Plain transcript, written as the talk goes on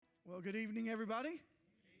Well, good evening, everybody.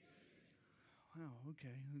 Wow, okay,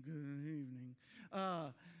 good evening.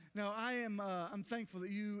 Now, I'm thankful that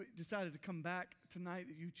you decided to come back tonight,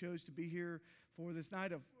 that you chose to be here for this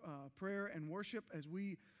night of prayer and worship as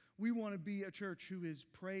we want to be a church who is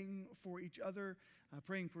praying for each other,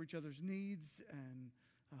 praying for each other's needs and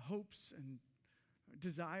hopes and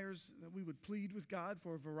desires, that we would plead with God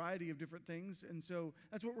for a variety of different things. And so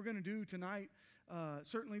that's what we're going to do tonight.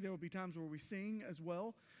 Certainly there will be times where we sing as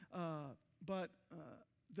well, but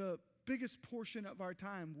the biggest portion of our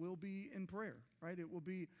time will be in prayer, right? It will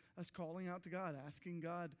be us calling out to God, asking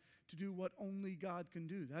God to do what only God can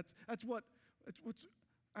do. That's what's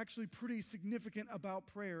actually pretty significant about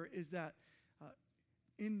prayer, is that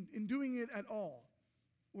in doing it at all,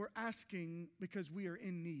 we're asking because we are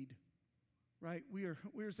in need. Right? We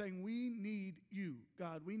are saying we need you,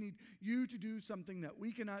 God. We need you to do something that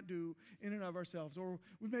we cannot do in and of ourselves. Or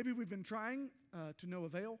maybe we've been trying to no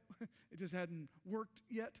avail. It just hadn't worked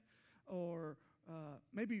yet. Or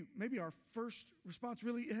maybe our first response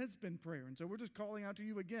really has been prayer. And so we're just calling out to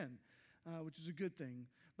you again, which is a good thing.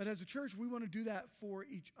 But as a church, we want to do that for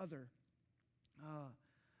each other.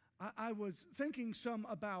 I was thinking some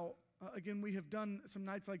about, again, we have done some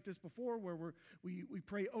nights like this before where we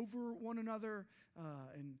pray over one another,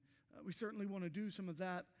 and we certainly want to do some of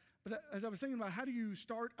that. But as I was thinking about how do you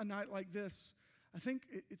start a night like this, I think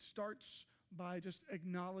it starts by just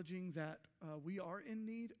acknowledging that we are in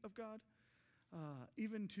need of God,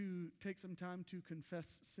 even to take some time to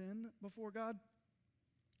confess sin before God.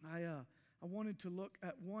 I wanted to look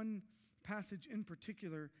at one passage in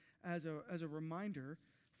particular as a reminder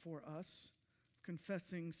for us,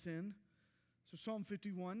 confessing sin. So Psalm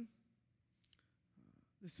 51,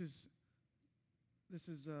 this is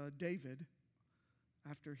David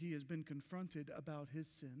after he has been confronted about his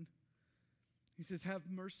sin. He says, "Have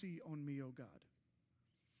mercy on me, O God,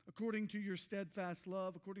 according to your steadfast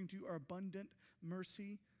love, according to your abundant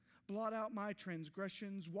mercy. Blot out my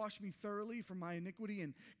transgressions, wash me thoroughly from my iniquity,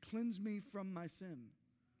 and cleanse me from my sin.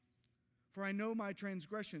 For I know my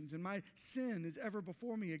transgressions, and my sin is ever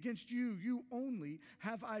before me. Against you, you only,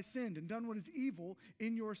 have I sinned and done what is evil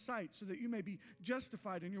in your sight, so that you may be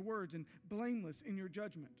justified in your words and blameless in your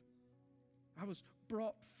judgment. I was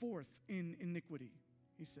brought forth in iniquity,"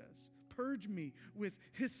 he says. "Purge me with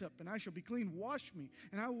hyssop, and I shall be clean. Wash me,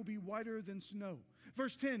 and I will be whiter than snow."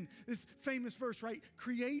 Verse 10, this famous verse, right?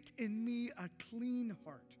 "Create in me a clean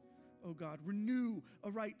heart, O God. Renew a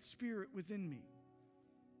right spirit within me.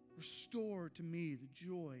 Restore to me the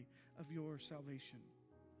joy of your salvation."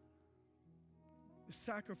 The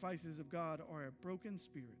sacrifices of God are a broken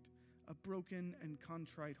spirit, a broken and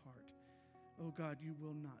contrite heart. Oh God, you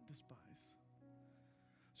will not despise.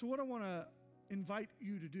 So what I want to invite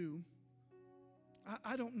you to do,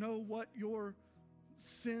 I don't know what your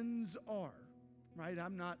sins are, right?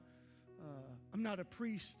 I'm not a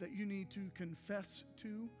priest that you need to confess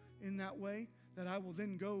to in that way, that I will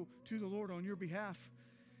then go to the Lord on your behalf.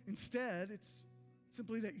 Instead, it's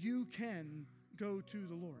simply that you can go to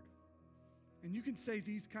the Lord. And you can say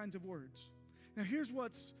these kinds of words. Now, here's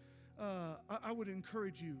what's I would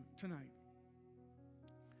encourage you tonight.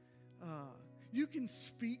 You can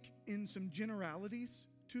speak in some generalities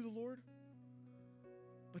to the Lord,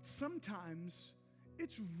 but sometimes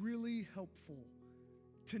it's really helpful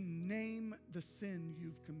to name the sin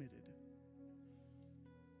you've committed.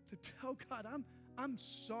 To tell God, I'm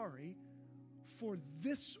sorry for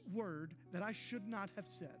this word that I should not have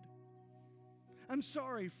said. I'm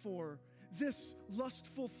sorry for this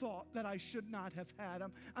lustful thought that I should not have had.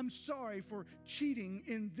 I'm sorry for cheating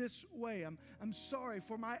in this way. I'm sorry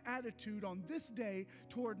for my attitude on this day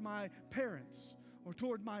toward my parents or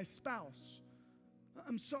toward my spouse.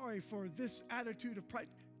 I'm sorry for this attitude of pride.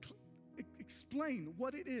 Explain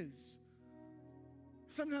what it is.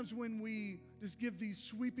 Sometimes when we just give these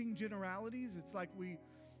sweeping generalities, it's like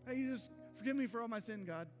hey, you just forgive me for all my sin,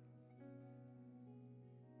 God.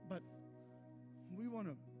 But we want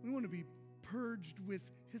to be purged with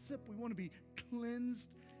hyssop. We want to be cleansed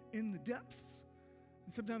in the depths.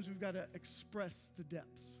 And sometimes we've got to express the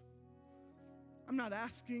depths. I'm not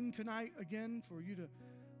asking tonight, again, for you to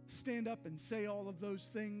stand up and say all of those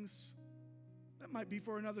things. That might be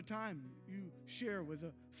for another time. You share with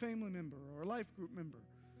a family member or a life group member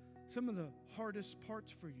some of the hardest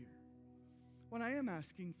parts for you. What I am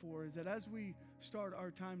asking for is that as we start our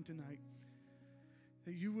time tonight,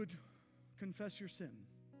 that you would confess your sin.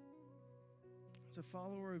 As a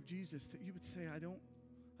follower of Jesus, that you would say, I don't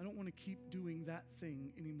want to keep doing that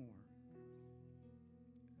thing anymore.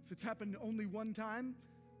 If it's happened only one time,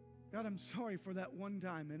 God, I'm sorry for that one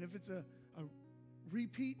time. And if it's a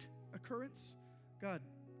repeat occurrence, God,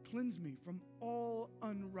 cleanse me from all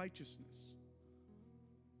unrighteousness.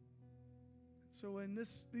 So in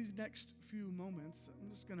these next few moments, I'm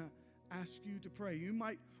just going to ask you to pray. You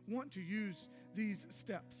might want to use these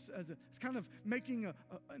steps as kind of making an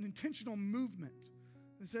intentional movement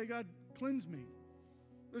and say, God, cleanse me.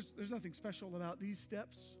 There's nothing special about these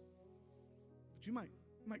steps, but you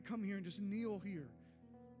might come here and just kneel here.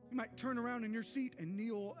 You might turn around in your seat and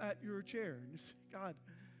kneel at your chair and just say, God,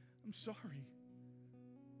 I'm sorry.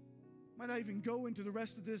 Might not even go into the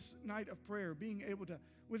rest of this night of prayer being able to,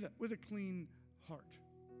 with a clean heart,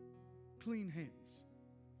 clean hands.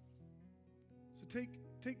 So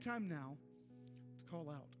take time now to call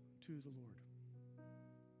out to the Lord.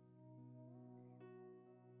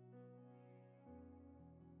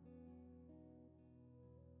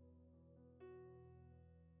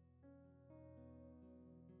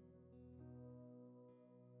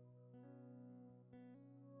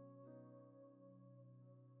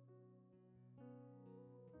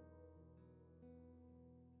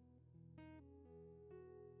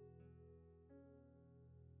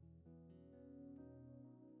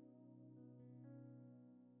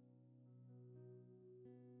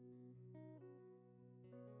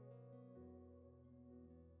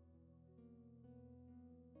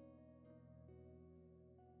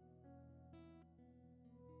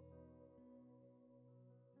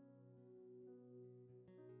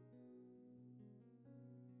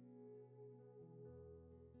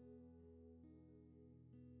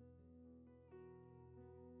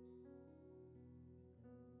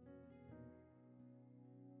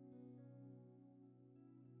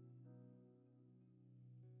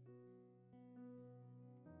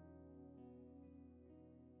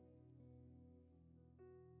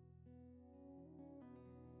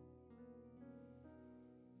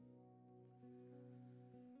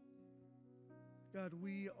 God,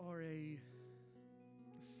 we are a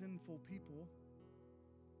sinful people,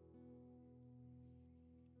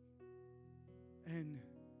 and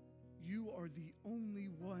you are the only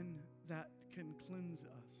one that can cleanse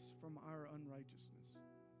us from our unrighteousness.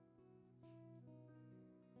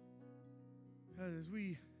 God, as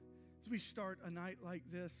we start a night like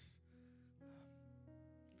this,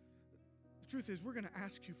 the truth is we're going to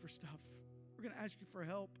ask you for stuff. We're going to ask you for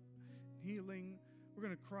help, healing. We're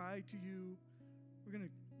going to cry to you. We're going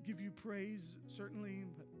to give you praise, certainly,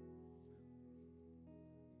 but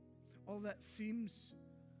all that seems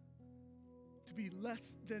to be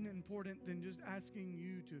less than important than just asking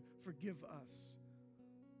you to forgive us.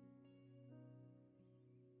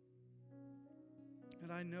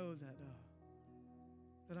 And I know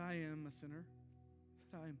that I am a sinner,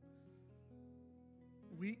 that I'm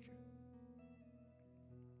weak,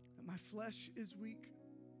 that my flesh is weak.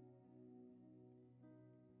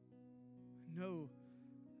 I know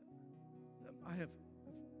that I have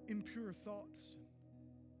impure thoughts.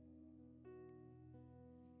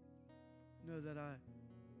 I know that I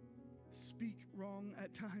speak wrong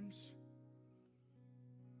at times.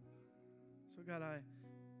 So God, I'm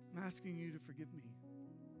asking you to forgive me.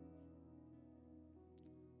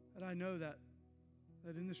 And I know that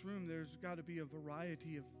in this room there's got to be a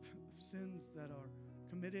variety of sins that are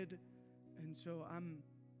committed. And so I'm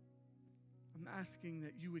asking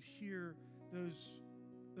that you would hear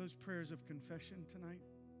those prayers of confession tonight.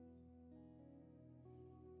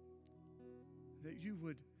 That you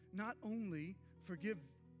would not only forgive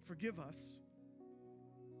us,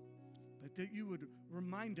 but that you would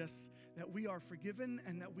remind us that we are forgiven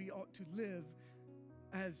and that we ought to live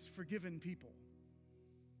as forgiven people.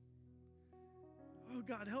 Oh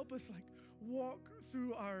God, help us walk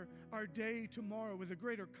through our day tomorrow with a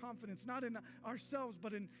greater confidence, not in ourselves,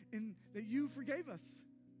 but in that you forgave us.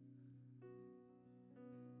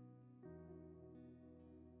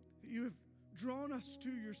 That you have drawn us to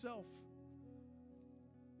yourself.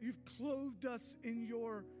 You've clothed us in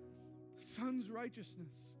your Son's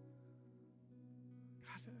righteousness.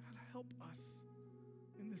 God, help us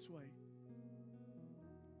in this way.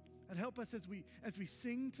 And help us as we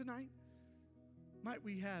sing tonight. Might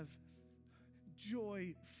we have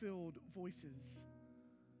joy-filled voices.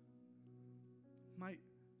 Might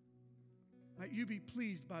you be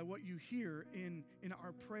pleased by what you hear in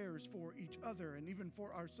our prayers for each other and even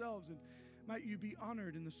for ourselves. And might you be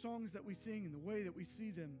honored in the songs that we sing and the way that we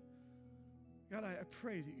see them. God, I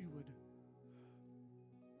pray that you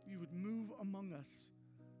would move among us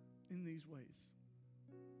in these ways,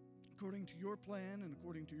 according to your plan and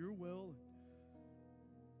according to your will.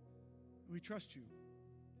 We trust you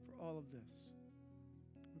for all of this.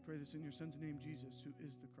 We pray this in your Son's name, Jesus, who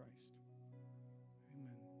is the Christ.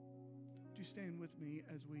 Amen. Would you stand with me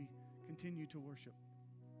as we continue to worship?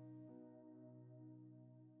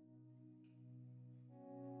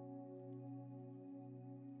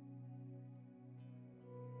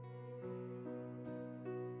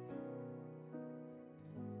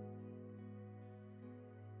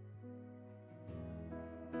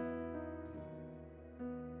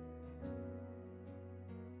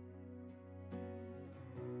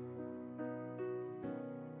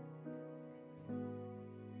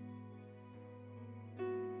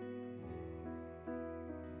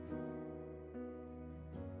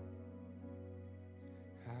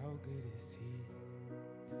 good is He?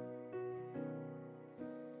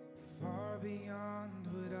 Far beyond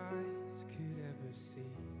what eyes could ever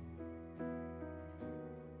see.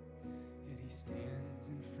 Yet He stands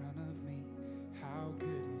in front of me. How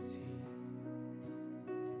good is He?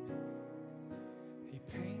 He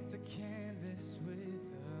paints a canvas with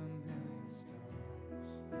a million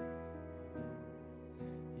stars.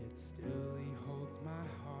 Yet still He holds my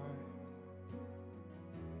heart.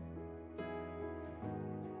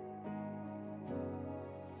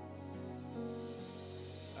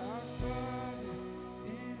 Our Father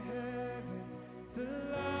in heaven, the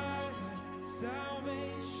light of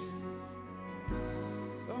salvation.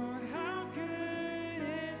 Oh, how good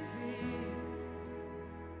is He?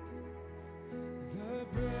 The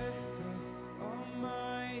breath of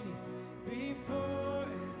Almighty before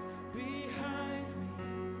and behind me.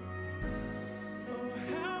 Oh,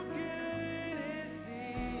 how good is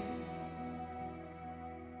He?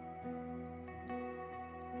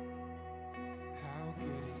 How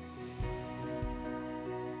good is He?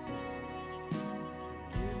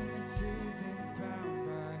 Forgiveness isn't bound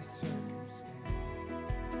by circumstance,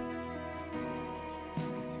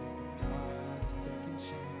 'cause He's the God of second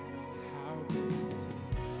chance. How good is He?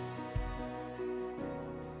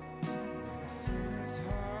 When a sinner's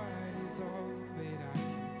heart is all that I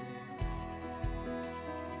can be,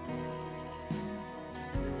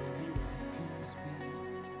 still He welcomes me.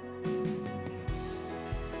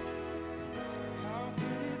 How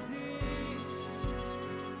good is He?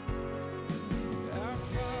 Our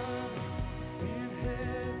Father in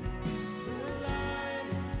heaven, the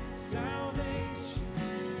light of salvation.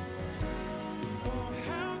 Oh,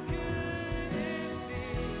 how good is He?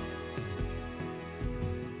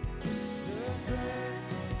 The breath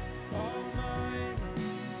of Almighty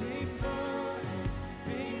before and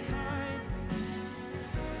behind me.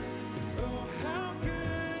 Oh, how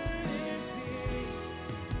good is He?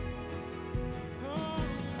 Oh,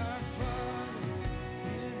 our Father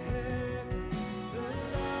in heaven, the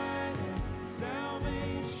light of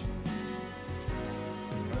salvation.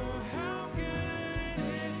 Oh, how good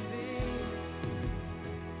is He?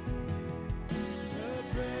 The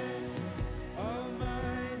breath of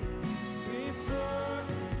Almighty before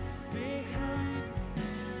and behind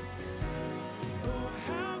me. Oh,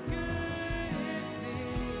 how good is He?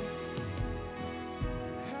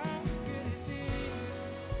 How good is He?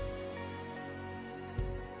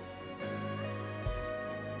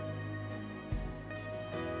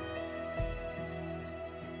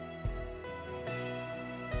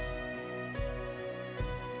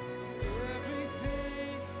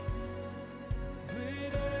 Everything,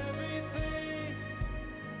 with everything,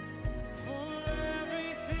 for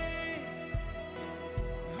everything.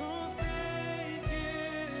 Oh, thank you,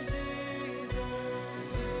 Jesus.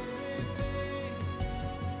 Everything,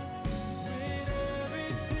 with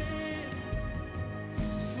everything,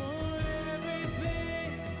 for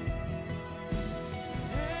everything.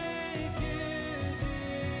 Thank you,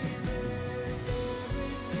 Jesus.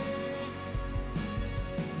 Everything,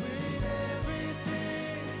 with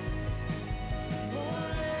everything, for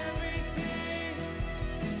everything.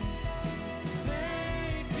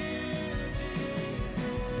 Thank you,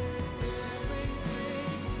 Jesus. Everything,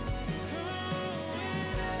 oh,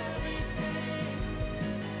 with everything,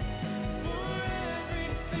 for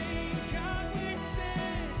everything. God, we say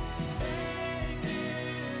thank you,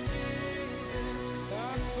 Jesus.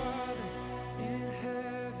 Our Father in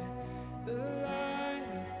heaven, the light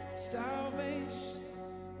of salvation.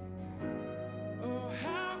 Oh,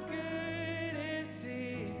 how good is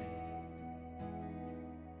He?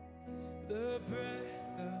 The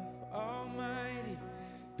breath of Almighty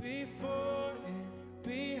before and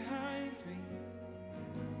behind me.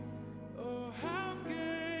 Oh, how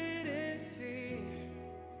good is He?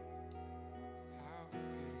 How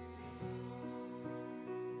good is He?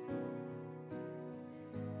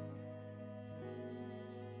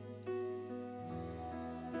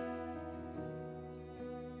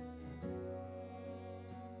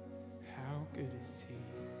 How good is He?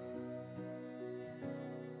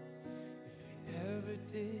 If He never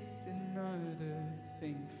did another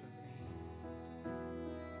thing for me,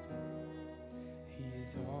 He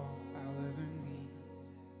is all I'll ever need.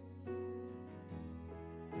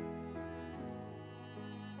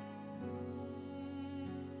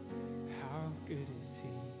 How good is He?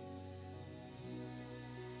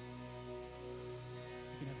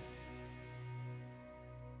 You can have a seat.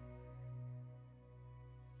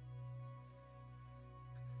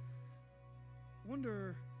 Wonder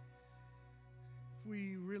if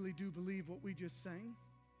we really do believe what we just sang.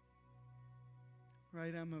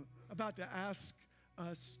 Right? I'm about to ask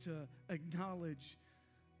us to acknowledge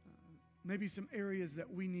maybe some areas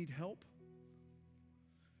that we need help,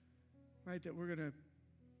 right? That we're going to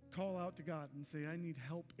call out to God and say, I need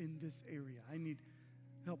help in this area. I need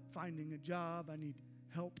help finding a job. I need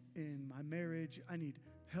help in my marriage. I need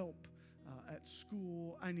help at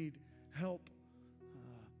school. I need help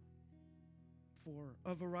for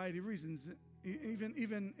a variety of reasons.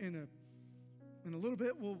 Even in a little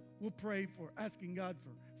bit, we'll pray for asking God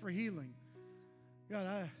for healing.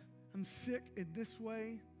 God, I'm sick in this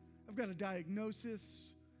way. I've got a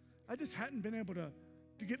diagnosis. I just hadn't been able to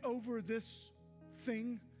get over this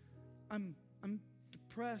thing. I'm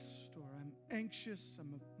depressed, or I'm anxious,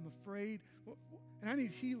 I'm afraid, and I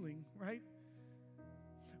need healing, right?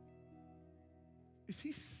 Is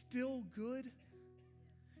he still good?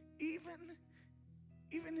 Even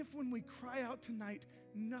if when we cry out tonight,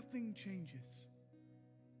 nothing changes.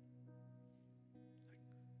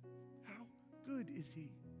 How good is he?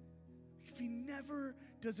 If he never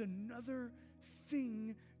does another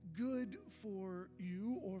thing good for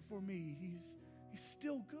you or for me, he's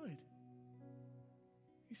still good.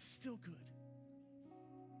 He's still good.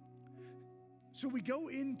 So we go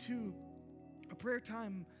into a prayer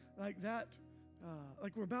time like that,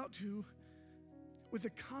 like we're about to, with a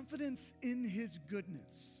confidence in his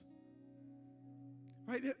goodness.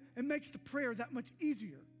 Right? It makes the prayer that much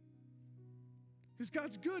easier. Because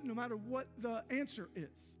God's good no matter what the answer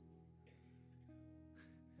is.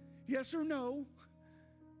 Yes or no,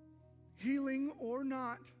 healing or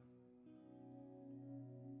not,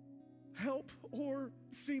 help or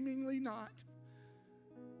seemingly not,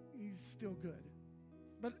 he's still good.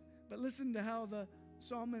 But listen to how the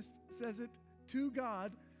psalmist says it to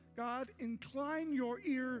God. God, incline your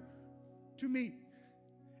ear to me.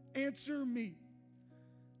 Answer me,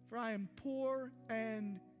 for I am poor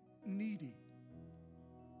and needy.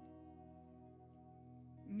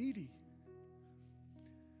 Needy.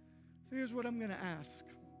 So here's what I'm going to ask.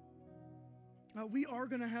 We are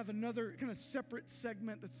going to have another kind of separate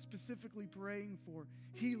segment that's specifically praying for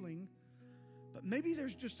healing. But maybe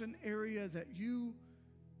there's just an area that you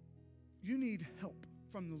need help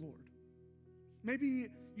from the Lord. Maybe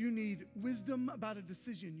you need wisdom about a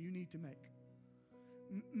decision you need to make.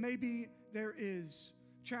 Maybe there is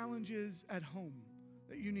challenges at home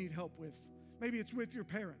that you need help with. Maybe it's with your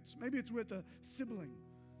parents. Maybe it's with a sibling.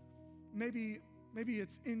 Maybe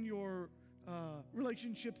it's in your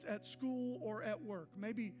relationships at school or at work.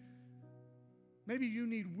 Maybe you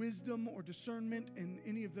need wisdom or discernment in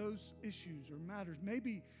any of those issues or matters.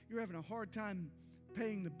 Maybe you're having a hard time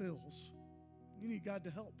paying the bills. You need God to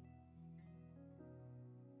help.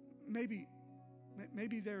 Maybe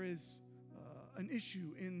there is an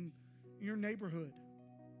issue in your neighborhood.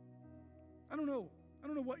 I don't know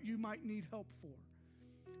what you might need help for.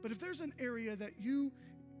 But if there's an area that you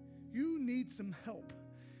need some help,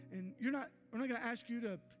 and we're not going to ask you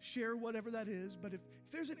to share whatever that is, but if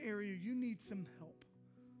there's an area you need some help,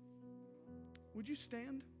 would you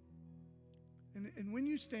stand? And when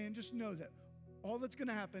you stand, just know that all that's going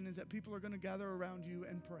to happen is that people are going to gather around you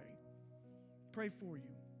and pray for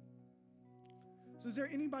you. So is there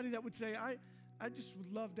anybody that would say, I just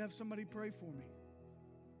would love to have somebody pray for me?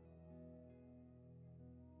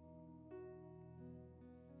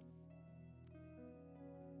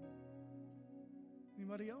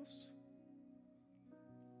 Anybody else?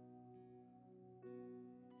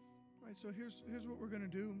 All right, so here's what we're going to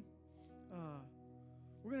do.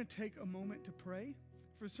 We're going to take a moment to pray.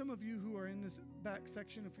 For some of you who are in this back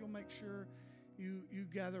section, if you'll make sure you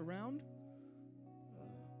gather around.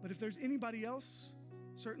 But if there's anybody else,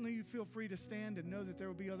 certainly you feel free to stand and know that there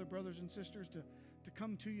will be other brothers and sisters to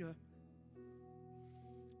come to you.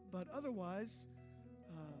 But otherwise,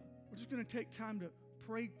 we're just going to take time to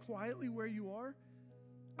pray quietly where you are.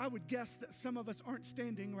 I would guess that some of us aren't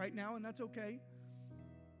standing right now, and that's okay.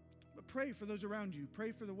 But pray for those around you.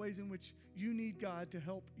 Pray for the ways in which you need God to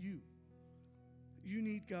help you. You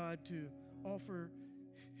need God to offer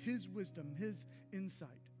his wisdom, his insight.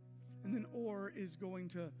 And then Orr is going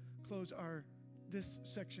to close this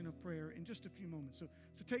section of prayer in just a few moments. So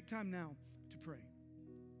take time now to pray.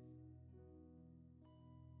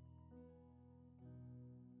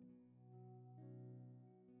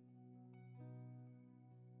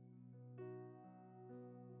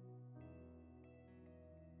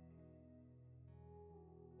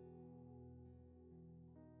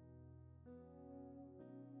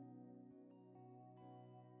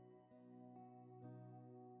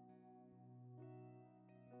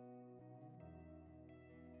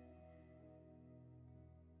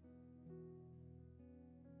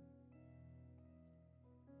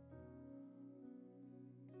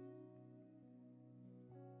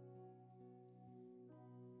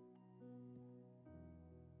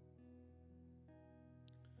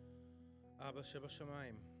 Abba Sheba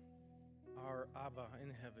Shamayim, our Abba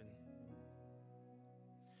in heaven.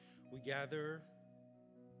 We gather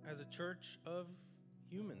as a church of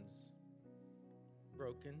humans,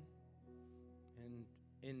 broken and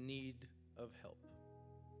in need of help.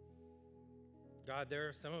 God, there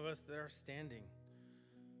are some of us that are standing,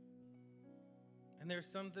 and there are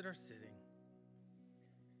some that are sitting.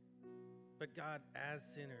 But God, as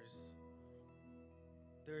sinners,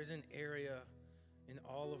 there is an area in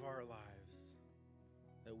all of our lives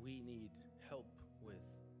that we need help with.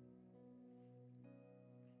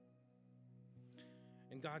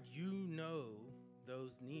 And God, you know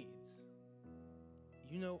those needs.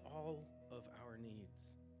 You know all of our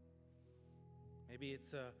needs. Maybe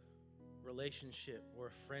it's a relationship or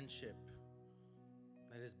a friendship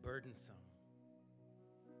that is burdensome.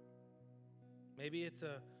 Maybe it's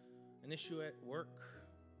an issue at work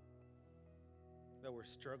that we're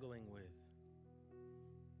struggling with.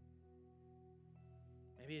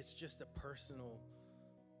 Maybe it's just a personal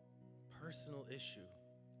issue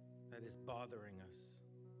that is bothering us.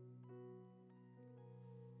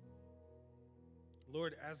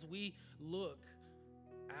 Lord, as we look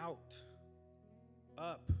out,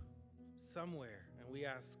 up, somewhere, and we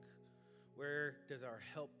ask, where does our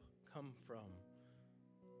help come from?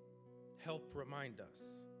 Help remind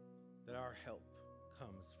us that our help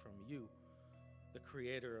comes from you, the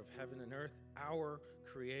creator of heaven and earth, our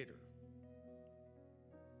creator.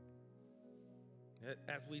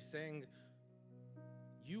 As we sang,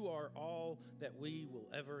 you are all that we will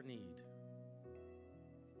ever need.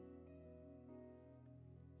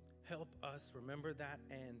 Help us remember that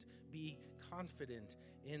and be confident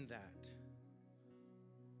in that.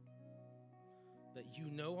 That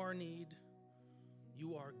you know our need,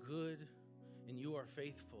 you are good, and you are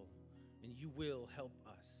faithful, and you will help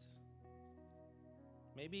us.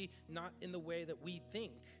 Maybe not in the way that we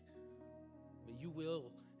think, but you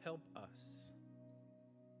will help us.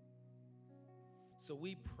 So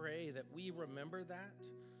we pray that we remember that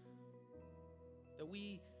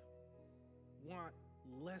we want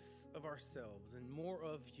less of ourselves and more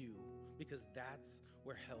of you, because that's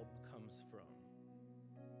where help comes from.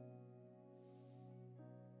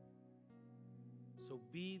 So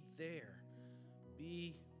be there.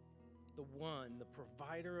 Be the one, the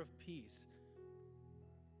provider of peace.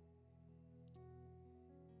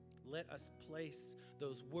 Let us place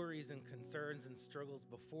those worries and concerns and struggles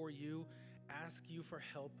before you, ask you for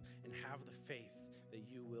help, and have the faith that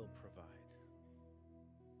you will provide.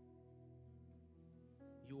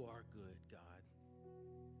 You are good, God.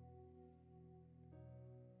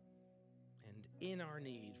 And in our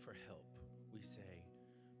need for help, we say,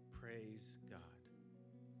 praise God.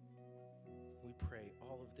 We pray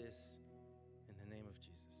all of this in the name of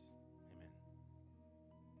Jesus. Amen.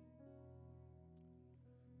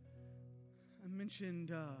 I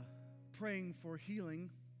mentioned praying for healing.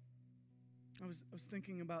 I was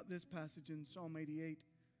thinking about this passage in Psalm 88. It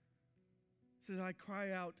says, I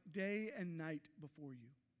cry out day and night before you.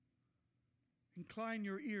 Incline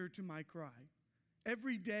your ear to my cry.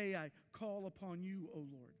 Every day I call upon you, O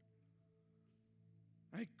Lord.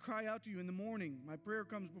 I cry out to you in the morning. My prayer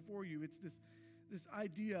comes before you. It's this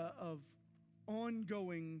idea of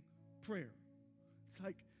ongoing prayer. It's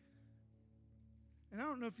like, and I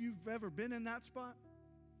don't know if you've ever been in that spot,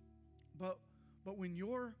 but when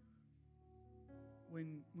you're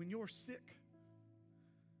sick,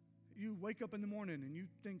 you wake up in the morning and you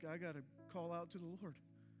think, I got to call out to the Lord.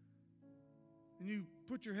 And you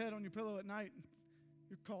put your head on your pillow at night and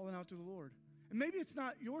you're calling out to the Lord. And maybe it's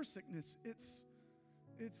not your sickness, it's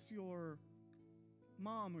your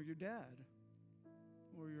mom or your dad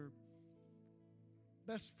or your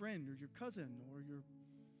best friend or your cousin or your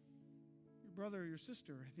brother or your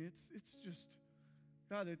sister. And it's just,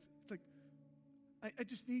 God, it's like, I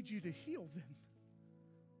just need you to heal them.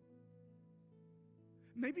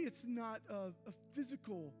 Maybe it's not a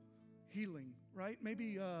physical healing, right?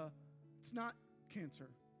 Maybe it's not cancer.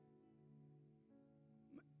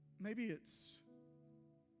 Maybe it's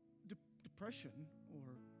depression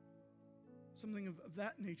or something of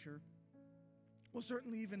that nature. We'll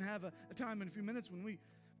certainly even have a time in a few minutes when we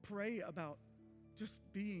pray about just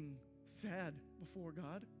being sad before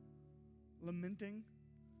God, lamenting.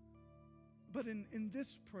 But in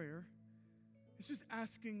this prayer, it's just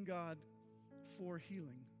asking God for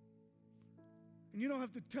healing. And you don't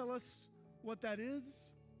have to tell us what that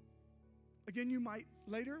is. Again, you might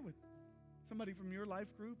later with somebody from your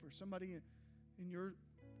life group or somebody in your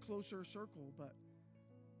closer circle, but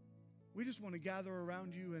we just want to gather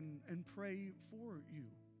around you and pray for you,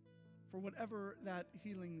 for whatever that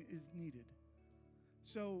healing is needed.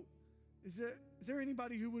 So Is there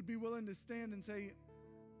anybody who would be willing to stand and say,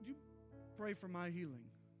 would you pray for my healing?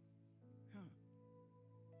 Yeah.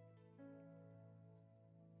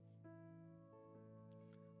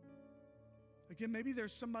 Again, maybe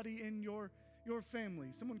there's somebody in your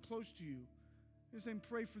family, someone close to you. You're saying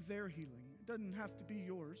pray for their healing. It doesn't have to be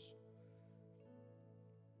yours.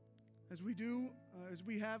 As we do, as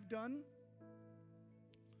we have done,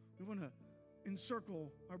 we want to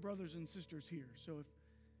encircle our brothers and sisters here. So if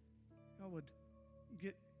y'all would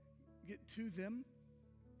get to them,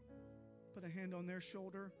 put a hand on their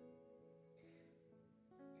shoulder.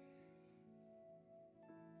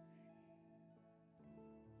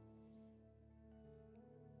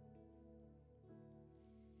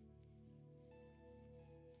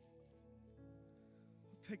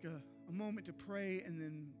 We'll take a moment to pray, and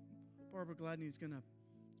then Barbara Gladney is going to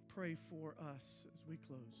pray for us as we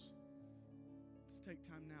close. Let's take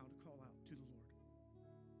time now to call out to the Lord.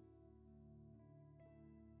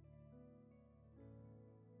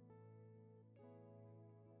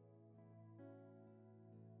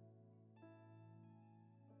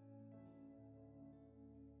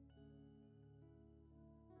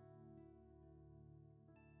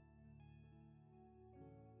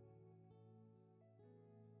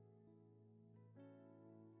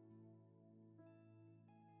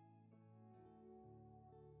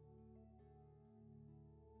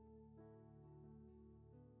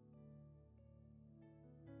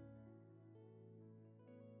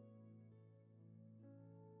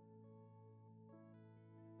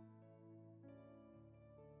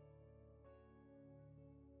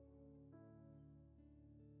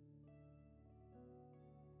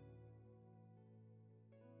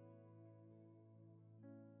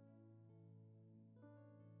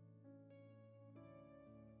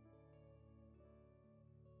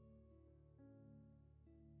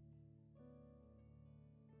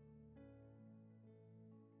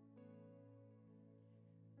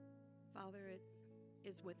 Father, it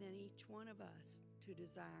is within each one of us to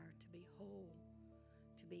desire to be whole,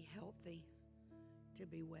 to be healthy, to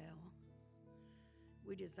be well.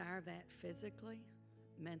 We desire that physically,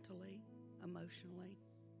 mentally, emotionally.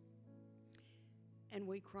 And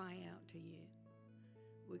we cry out to you.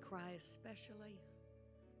 We cry especially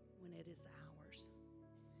when it is ours.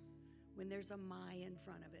 When there's a my in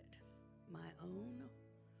front of it, my own,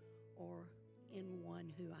 or in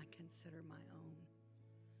one who I consider my own.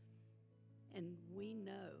 And we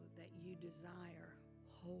know that you desire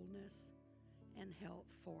wholeness and health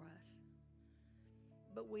for us.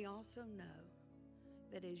 But we also know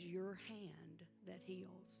that it is your hand that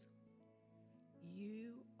heals. You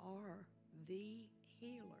are the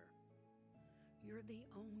healer. You're the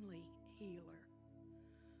only healer.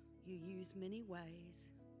 You use many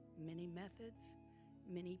ways, many methods,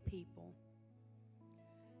 many people.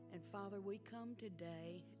 And Father, we come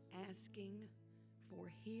today asking for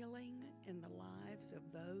healing in the lives of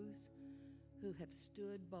those who have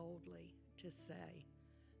stood boldly to say,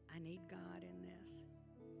 I need God in this.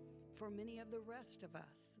 For many of the rest of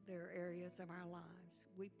us, there are areas of our lives.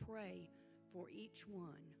 We pray for each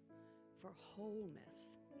one for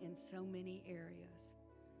wholeness in so many areas.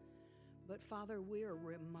 But Father, we are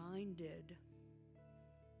reminded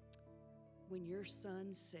when your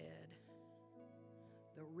Son said,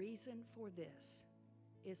 the reason for this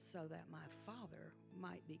is so that my Father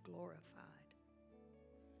might be glorified.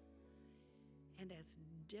 And as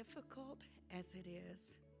difficult as it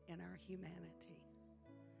is in our humanity,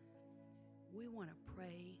 we want to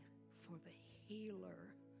pray for the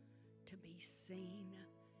healer to be seen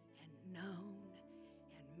and known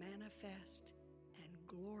and manifest and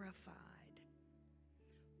glorified,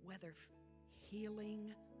 whether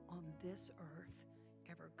healing on this earth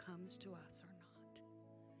ever comes to us or not.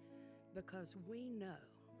 Because we know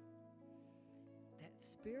that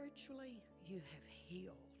spiritually you have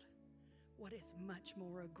healed what is much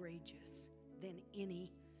more egregious than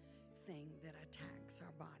anything that attacks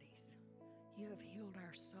our bodies. You have healed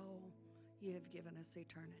our soul. You have given us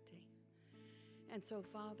eternity. And so,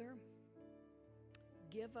 Father,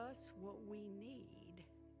 give us what we need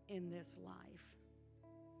in this life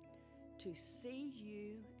to see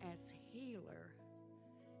you as healer,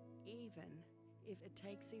 even if it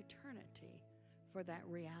takes eternity for that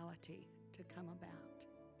reality to come about.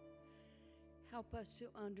 Help us to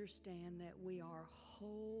understand that we are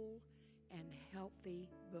whole and healthy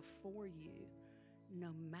before you, no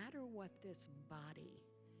matter what this body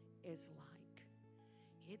is like.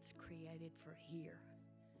 It's created for here,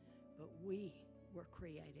 but we were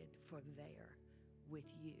created for there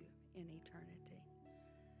with you in eternity.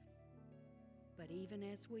 But even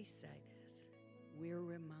as we say this, we're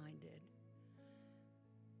reminded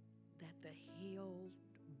that the healed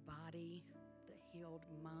body, the healed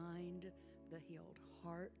mind, the healed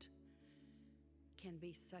heart can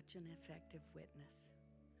be such an effective witness.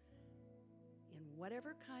 In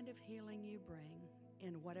whatever kind of healing you bring,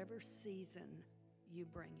 in whatever season you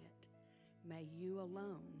bring it, may you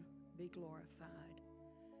alone be glorified.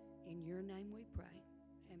 In your name we pray.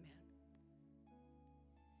 Amen.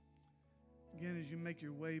 Again, as you make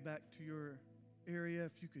your way back to your area,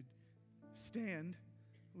 if you could stand,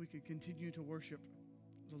 we could continue to worship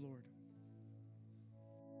the Lord.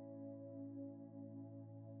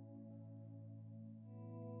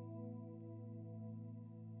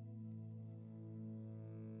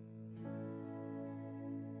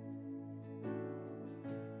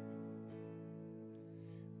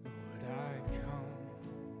 Lord, I come,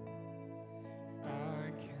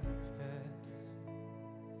 I confess,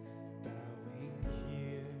 bowing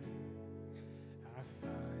here, I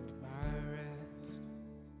find my rest,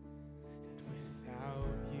 and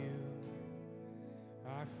without you,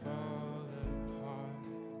 I fall apart.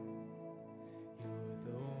 You're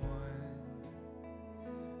the one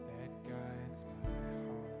that guides my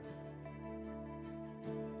heart.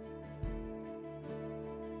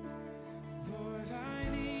 Lord, I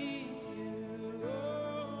need you,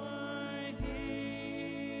 oh, I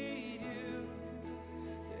need you.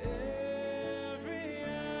 Every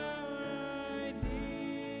hour I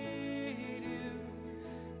need you.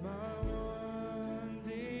 My one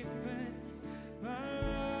defense, my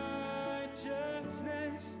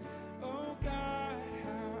righteousness. Oh God,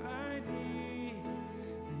 how I need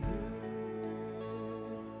you.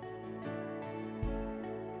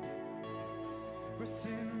 Where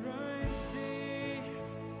sin runs deep,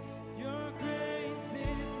 your grace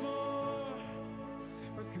is more.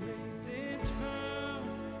 Where grace is found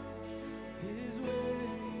is where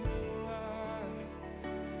you are.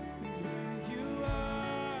 And where you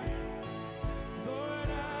are, Lord,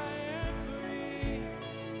 I am free.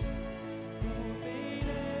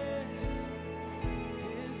 Holiness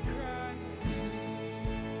is Christ in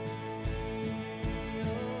me.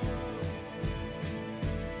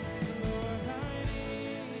 Lord, I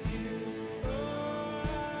need you. Oh,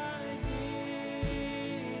 I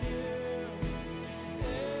need you.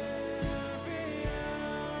 Every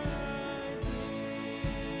hour I need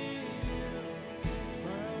you.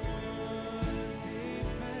 My one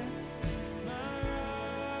defense, my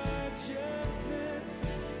righteousness.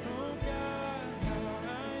 Oh God, how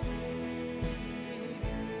I need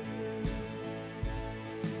you.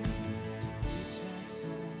 So teach my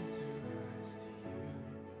soul to rise to you.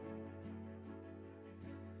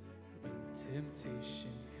 When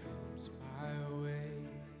temptation comes my way,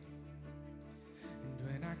 and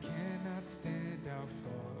when I cannot stand, I'll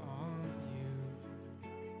fall on you.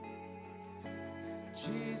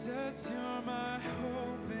 Jesus, you're my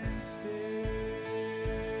hope and stay.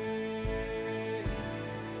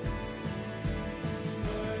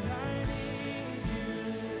 Lord, I need you.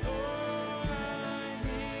 Oh, I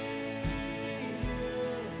need you.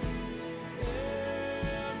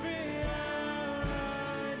 Every hour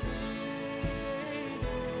I need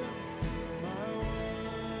you. My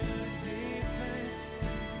one defense,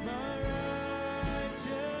 my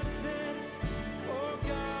righteousness. Oh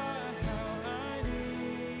God, how I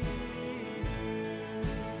need you.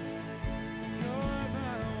 You're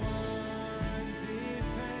my one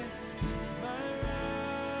defense, my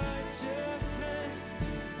righteousness.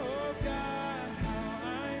 Oh God, how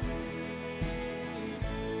I need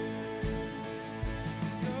you.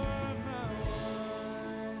 You're my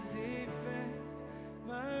one defense,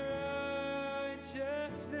 my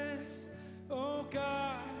righteousness. Oh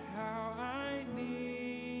God, how I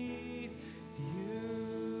need you.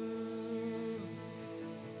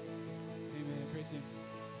 Amen. Praise Him.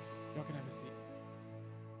 Y'all can have a seat.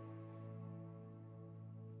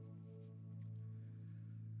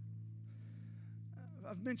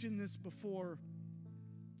 I've mentioned this before,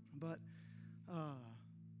 but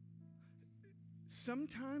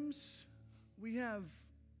sometimes we have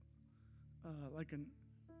like an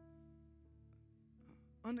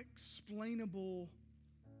unexplainable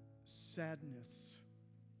sadness,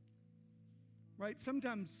 right?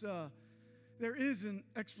 Sometimes there is an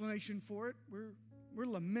explanation for it. We're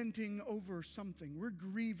lamenting over something. We're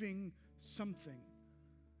grieving something.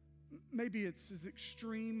 Maybe it's as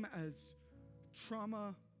extreme as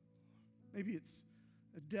trauma. Maybe it's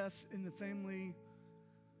a death in the family.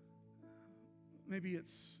 Maybe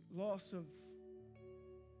it's loss of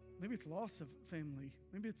family.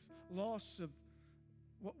 Maybe it's loss of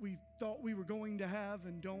what we thought we were going to have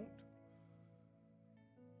and don't.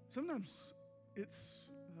 Sometimes it's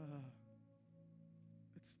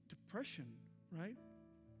depression, right?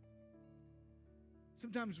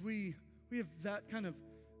 sometimes we have that kind of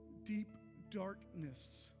deep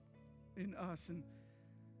darkness in us. And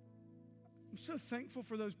I'm so thankful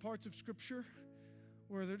for those parts of Scripture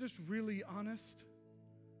where they're just really honest.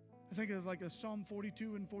 I think of like a Psalm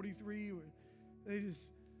 42 and 43 where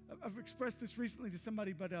I've expressed this recently to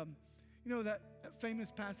somebody, but you know that famous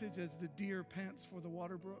passage, as the deer pants for the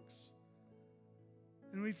water brooks?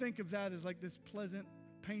 And we think of that as like this pleasant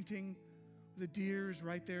painting. The deer's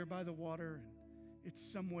right there by the water, and it's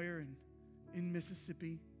somewhere in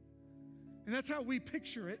Mississippi. And that's how we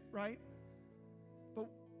picture it, right? But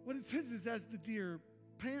what it says is, as the deer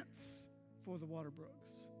pants for the water brooks.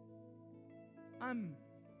 I'm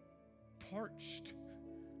parched.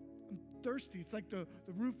 I'm thirsty. It's like the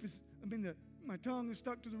roof is, my tongue is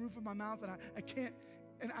stuck to the roof of my mouth, and I can't,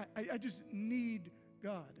 and I just need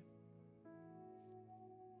God.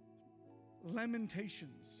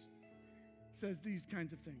 Lamentations says these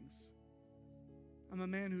kinds of things. I'm a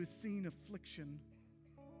man who has seen affliction,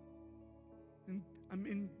 and I'm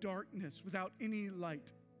in darkness without any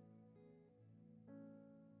light.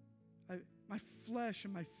 My flesh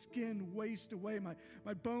and my skin waste away.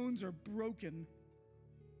 My bones are broken.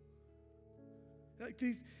 Like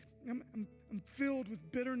these, I'm filled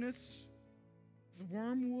with bitterness, with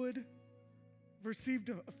wormwood. I've received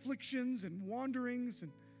afflictions and wanderings,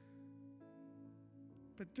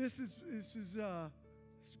 but this is a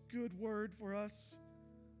good word for us.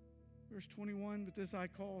 Verse 21, but this I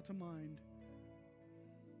call to mind.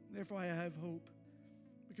 Therefore I have hope,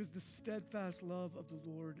 because the steadfast love of the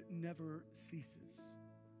Lord never ceases.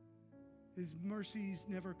 His mercies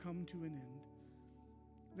never come to an end.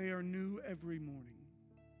 They are new every morning.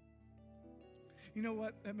 You know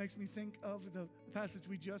what that makes me think of? The passage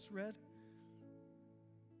we just read.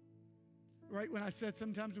 Right when I said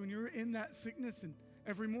sometimes when you're in that sickness and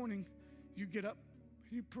every morning you get up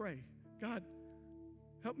and you pray, God,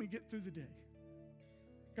 help me get through the day.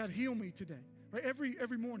 God, heal me today. Right?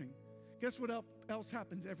 Every morning. Guess what else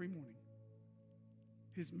happens every morning?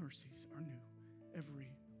 His mercies are new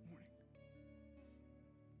every morning.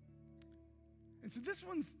 And so this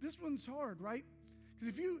one's hard, right?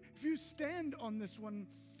 Because if you stand on this one,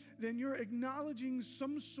 then you're acknowledging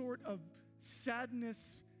some sort of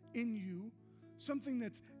sadness in you, something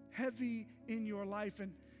that's heavy in your life,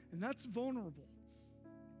 and that's vulnerable.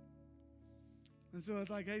 And so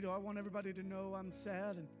it's like, hey, do I want everybody to know I'm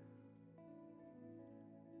sad? And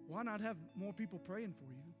why not have more people praying for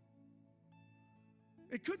you?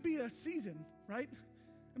 It could be a season, right?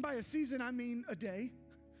 And by a season, I mean a day.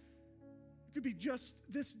 It could be just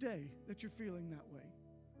this day that you're feeling that way.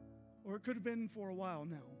 Or it could have been for a while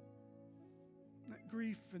now. That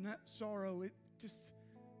grief and that sorrow, it's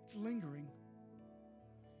lingering.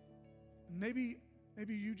 And maybe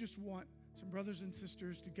you just want some brothers and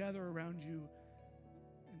sisters to gather around you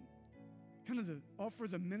and kind of offer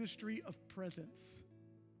the ministry of presence.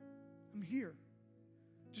 I'm here.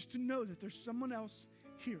 Just to know that there's someone else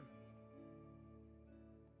here.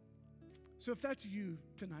 So if that's you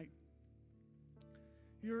tonight,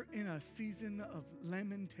 you're in a season of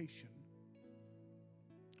lamentation.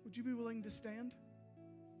 Would you be willing to stand?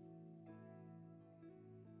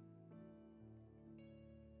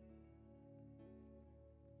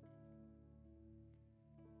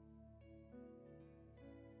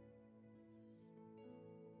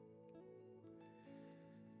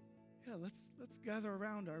 Yeah, let's gather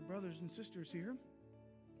around our brothers and sisters here.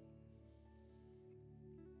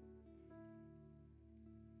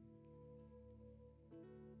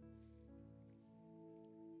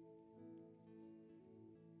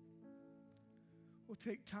 We'll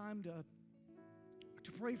take time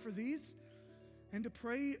to pray for these and to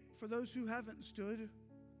pray for those who haven't stood,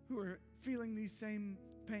 who are feeling these same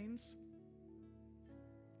pains.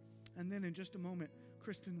 And then in just a moment,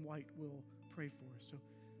 Kristen White will pray for us.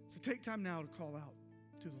 So take time now to call out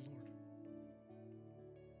to the Lord.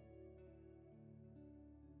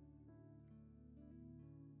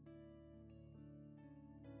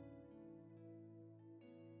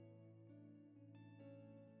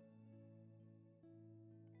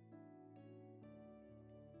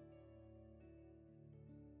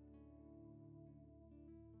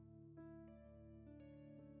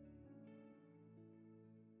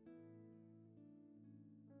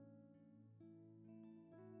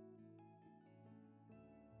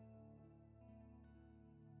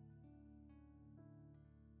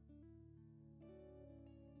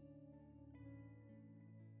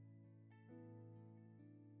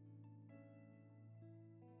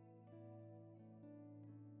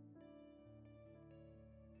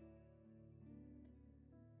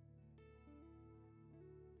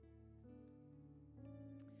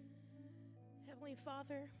 Heavenly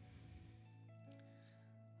Father,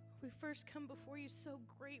 we first come before you so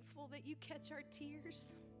grateful that you catch our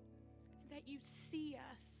tears, that you see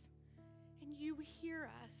us, and you hear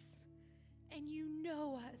us, and you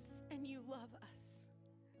know us, and you love us.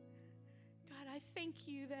 God, I thank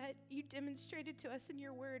you that you demonstrated to us in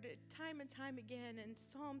your word time and time again in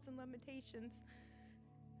Psalms and Lamentations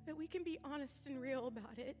that we can be honest and real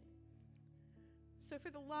about it. So for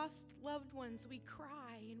the lost loved ones, we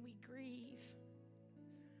cry and we grieve.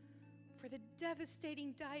 For the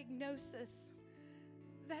devastating diagnosis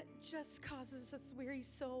that just causes us weary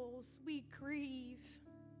souls, we grieve.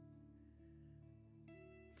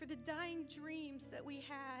 For the dying dreams that we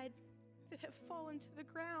had that have fallen to the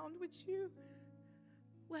ground, would you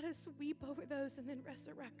let us weep over those and then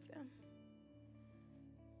resurrect them?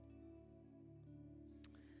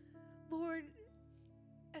 Lord,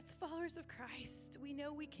 as followers of Christ, we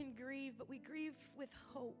know we can grieve, but we grieve with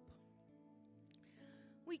hope.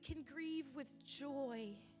 We can grieve with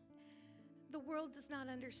joy. The world does not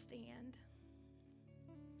understand.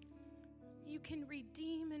 You can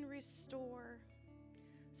redeem and restore.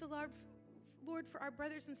 So, Lord, for our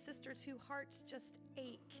brothers and sisters whose hearts just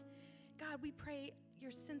ache, God, we pray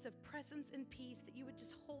your sense of presence and peace, that you would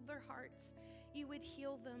just hold their hearts, you would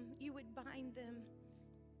heal them, you would bind them.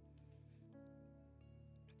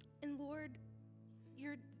 And Lord,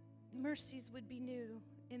 your mercies would be new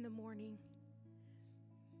in the morning.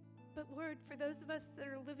 But Lord, for those of us that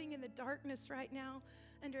are living in the darkness right now,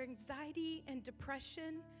 under anxiety and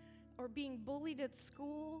depression, or being bullied at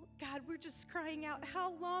school, God, we're just crying out,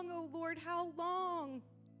 how long, oh Lord, how long?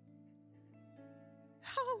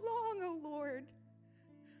 How long, oh Lord?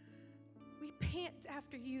 We pant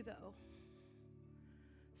after you, though.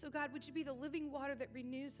 So God, would you be the living water that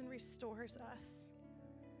renews and restores us?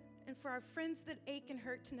 And for our friends that ache and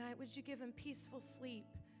hurt tonight, would you give them peaceful sleep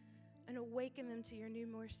and awaken them to your new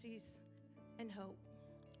mercies and hope?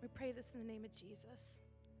 We pray this in the name of Jesus.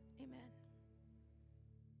 Amen.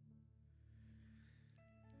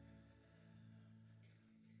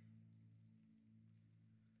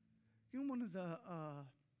 You know, one of the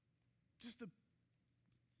just the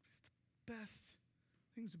best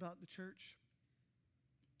things about the church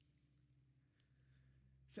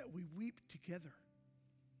is that we weep together.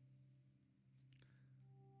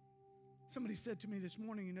 Somebody said to me this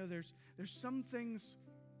morning, you know, there's some things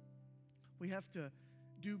we have to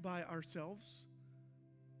do by ourselves,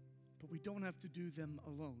 but we don't have to do them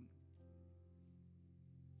alone.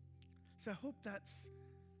 So I hope that's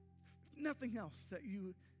nothing else, that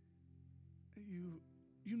you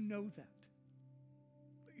know that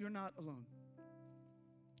you're not alone.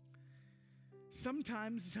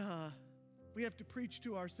 Sometimes we have to preach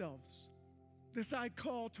to ourselves. This I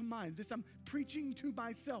call to mind. This I'm preaching to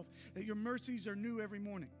myself, that your mercies are new every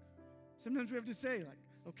morning. Sometimes we have to say, like,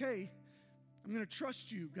 okay, I'm going to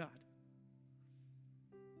trust you, God.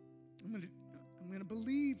 I'm going to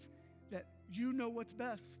believe that you know what's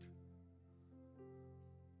best.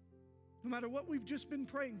 No matter what we've just been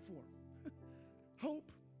praying for. Hope,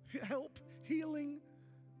 help, healing,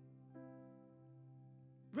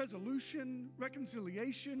 resolution,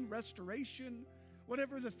 reconciliation, restoration,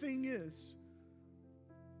 whatever the thing is.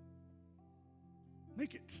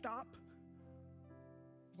 Make it stop.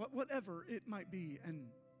 Whatever it might be. And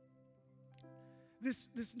this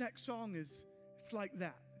next song it's like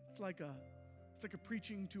that. It's like a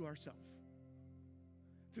preaching to ourselves.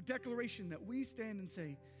 It's a declaration that we stand and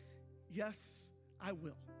say, yes, I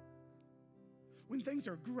will. When things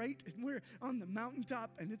are great and we're on the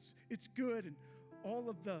mountaintop and it's good and all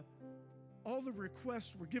the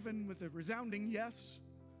requests were given with a resounding yes.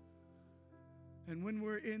 And when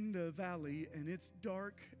we're in the valley and it's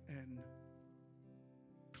dark and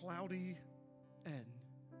cloudy and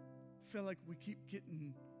feel like we keep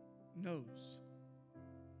getting no's,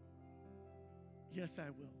 yes, I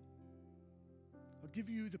will. I'll give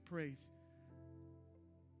you the praise.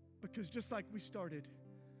 Because just like we started,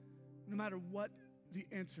 no matter what the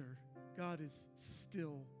answer, God is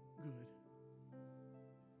still good.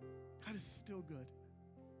 God is still good.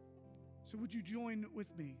 So would you join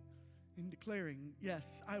with me in declaring,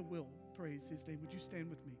 yes, I will praise his name. Would you stand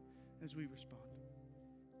with me as we respond?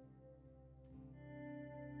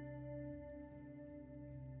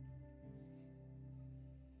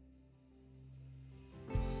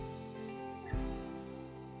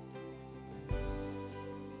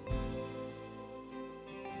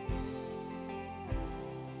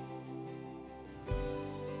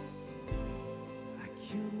 I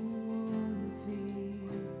count on one thing,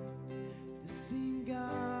 the same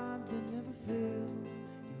God that never fails.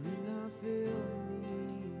 He will not fail me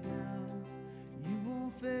now,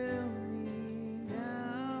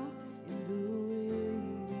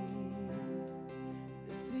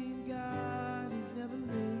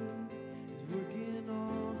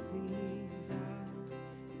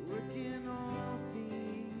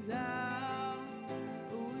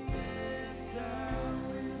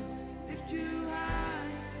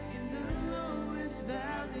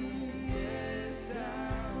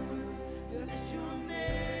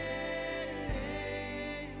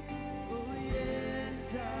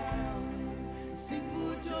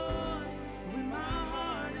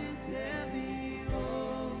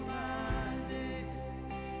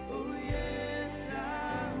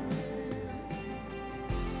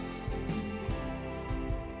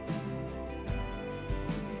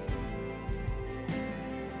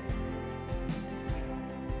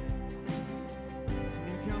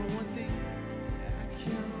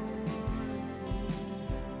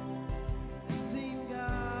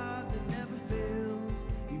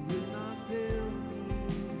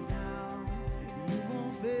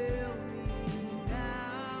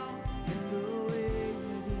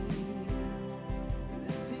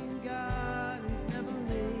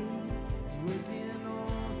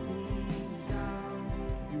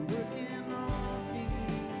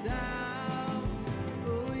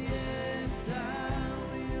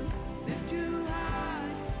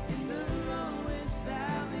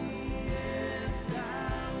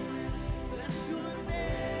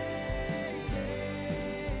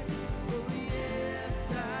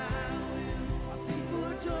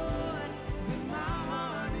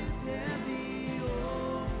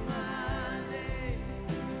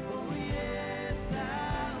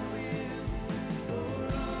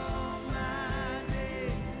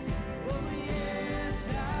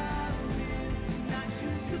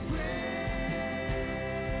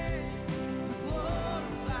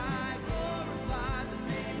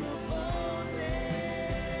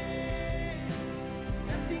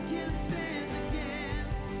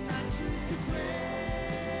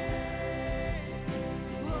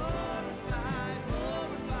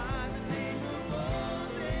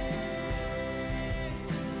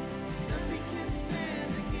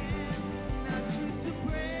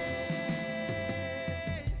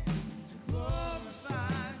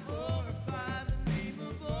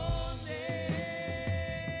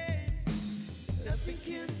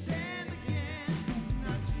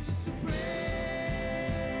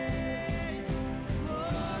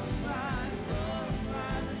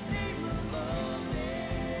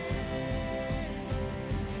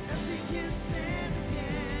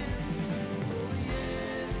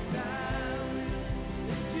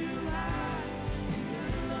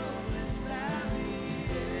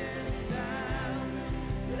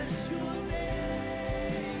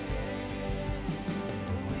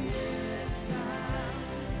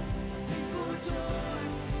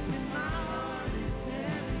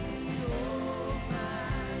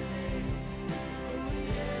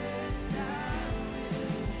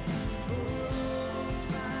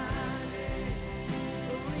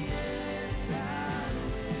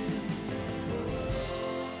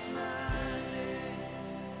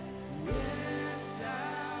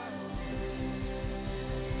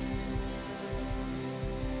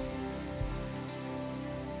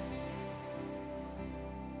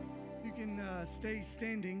 stay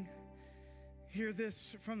standing, hear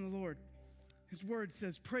this from the Lord. His word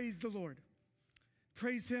says, praise the Lord.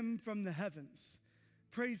 Praise him from the heavens.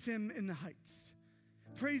 Praise him in the heights.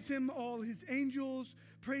 Praise him, all his angels.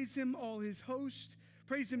 Praise him, all his host.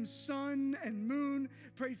 Praise him, sun and moon.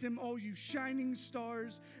 Praise him, all you shining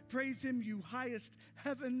stars. Praise him, you highest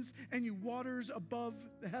heavens and you waters above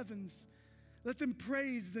the heavens. Let them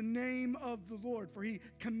praise the name of the Lord, for he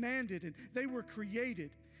commanded and they were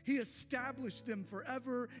created. He established them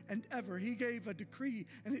forever and ever. He gave a decree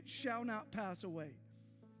and it shall not pass away.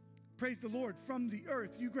 Praise the Lord from the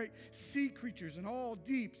earth, you great sea creatures and all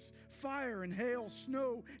deeps, fire and hail,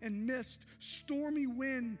 snow and mist, stormy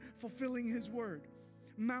wind fulfilling his word.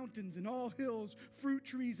 Mountains and all hills, fruit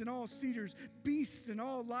trees and all cedars, beasts and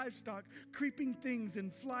all livestock, creeping things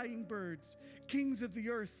and flying birds, kings of the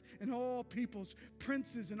earth and all peoples,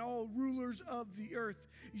 princes and all rulers of the earth,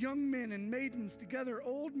 young men and maidens together,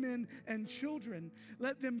 old men and children.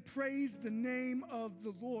 Let them praise the name of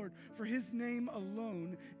the Lord, for his name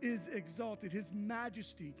alone is exalted. His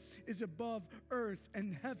majesty is above earth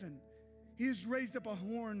and heaven. He has raised up a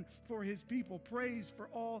horn for his people. Praise for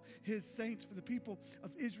all his saints, for the people of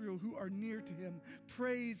Israel who are near to him.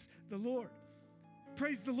 Praise the Lord.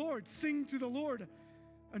 Praise the Lord. Sing to the Lord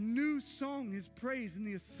a new song, his praise in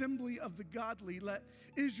the assembly of the godly. Let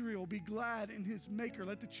Israel be glad in his maker.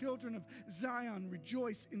 Let the children of Zion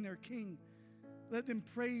rejoice in their king. Let them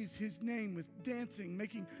praise his name with dancing,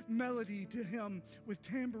 making melody to him with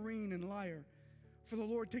tambourine and lyre. For the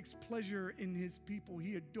Lord takes pleasure in his people.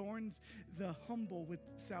 He adorns the humble with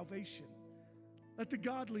salvation. Let the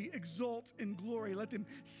godly exult in glory. Let them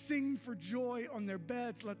sing for joy on their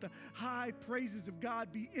beds. Let the high praises of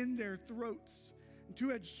God be in their throats. And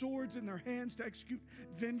two-edged swords in their hands to execute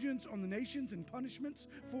vengeance on the nations and punishments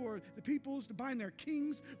for the peoples, to bind their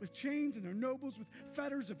kings with chains and their nobles with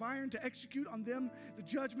fetters of iron, to execute on them the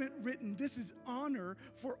judgment written. This is honor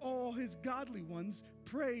for all his godly ones.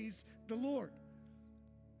 Praise the Lord.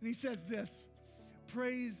 And he says this,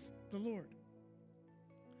 praise the Lord.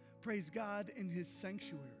 Praise God in his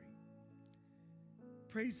sanctuary.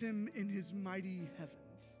 Praise him in his mighty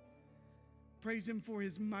heavens. Praise him for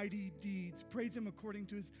his mighty deeds. Praise him according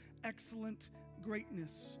to his excellent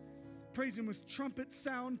greatness. Praise him with trumpet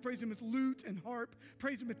sound. Praise him with lute and harp.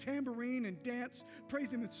 Praise him with tambourine and dance.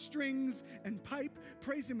 Praise him with strings and pipe.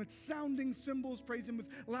 Praise him with sounding cymbals. Praise him with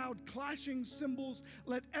loud clashing cymbals.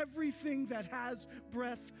 Let everything that has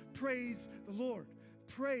breath praise the Lord.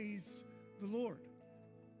 Praise the Lord.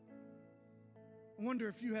 I wonder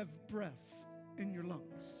if you have breath in your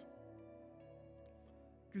lungs.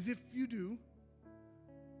 Because if you do,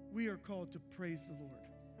 we are called to praise the Lord.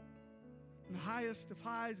 The highest of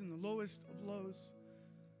highs and the lowest of lows.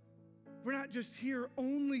 We're not just here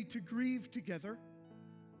only to grieve together.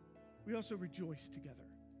 We also rejoice together.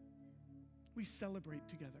 We celebrate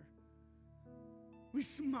together. We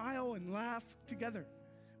smile and laugh together.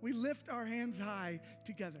 We lift our hands high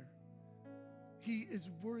together. He is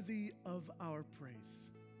worthy of our praise.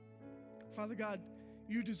 Father God,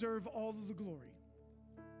 you deserve all of the glory.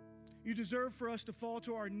 You deserve for us to fall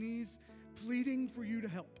to our knees, pleading for you to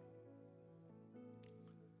help.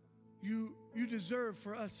 You deserve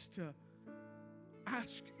for us to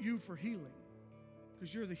ask you for healing,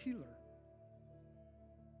 because you're the healer.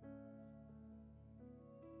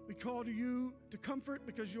 We call to you to comfort,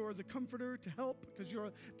 because you're the comforter, to help, because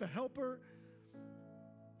you're the helper,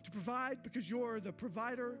 to provide, because you're the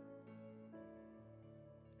provider.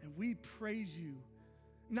 And we praise you,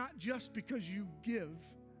 not just because you give,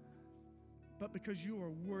 but because you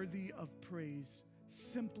are worthy of praise,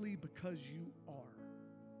 simply because you are.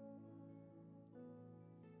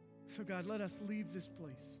 So God, let us leave this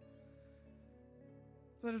place.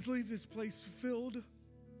 Let us leave this place filled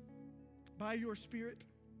by your Spirit.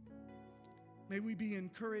 May we be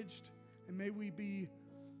encouraged, and may we be,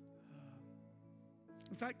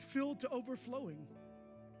 in fact, filled to overflowing,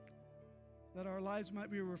 that our lives might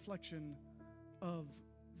be a reflection of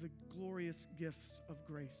the glorious gifts of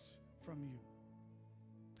grace from you.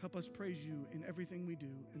 Help us praise you in everything we do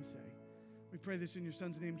and say. We pray this in your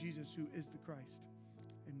Son's name, Jesus, who is the Christ.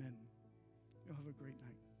 Amen. You'll have a great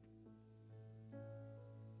night.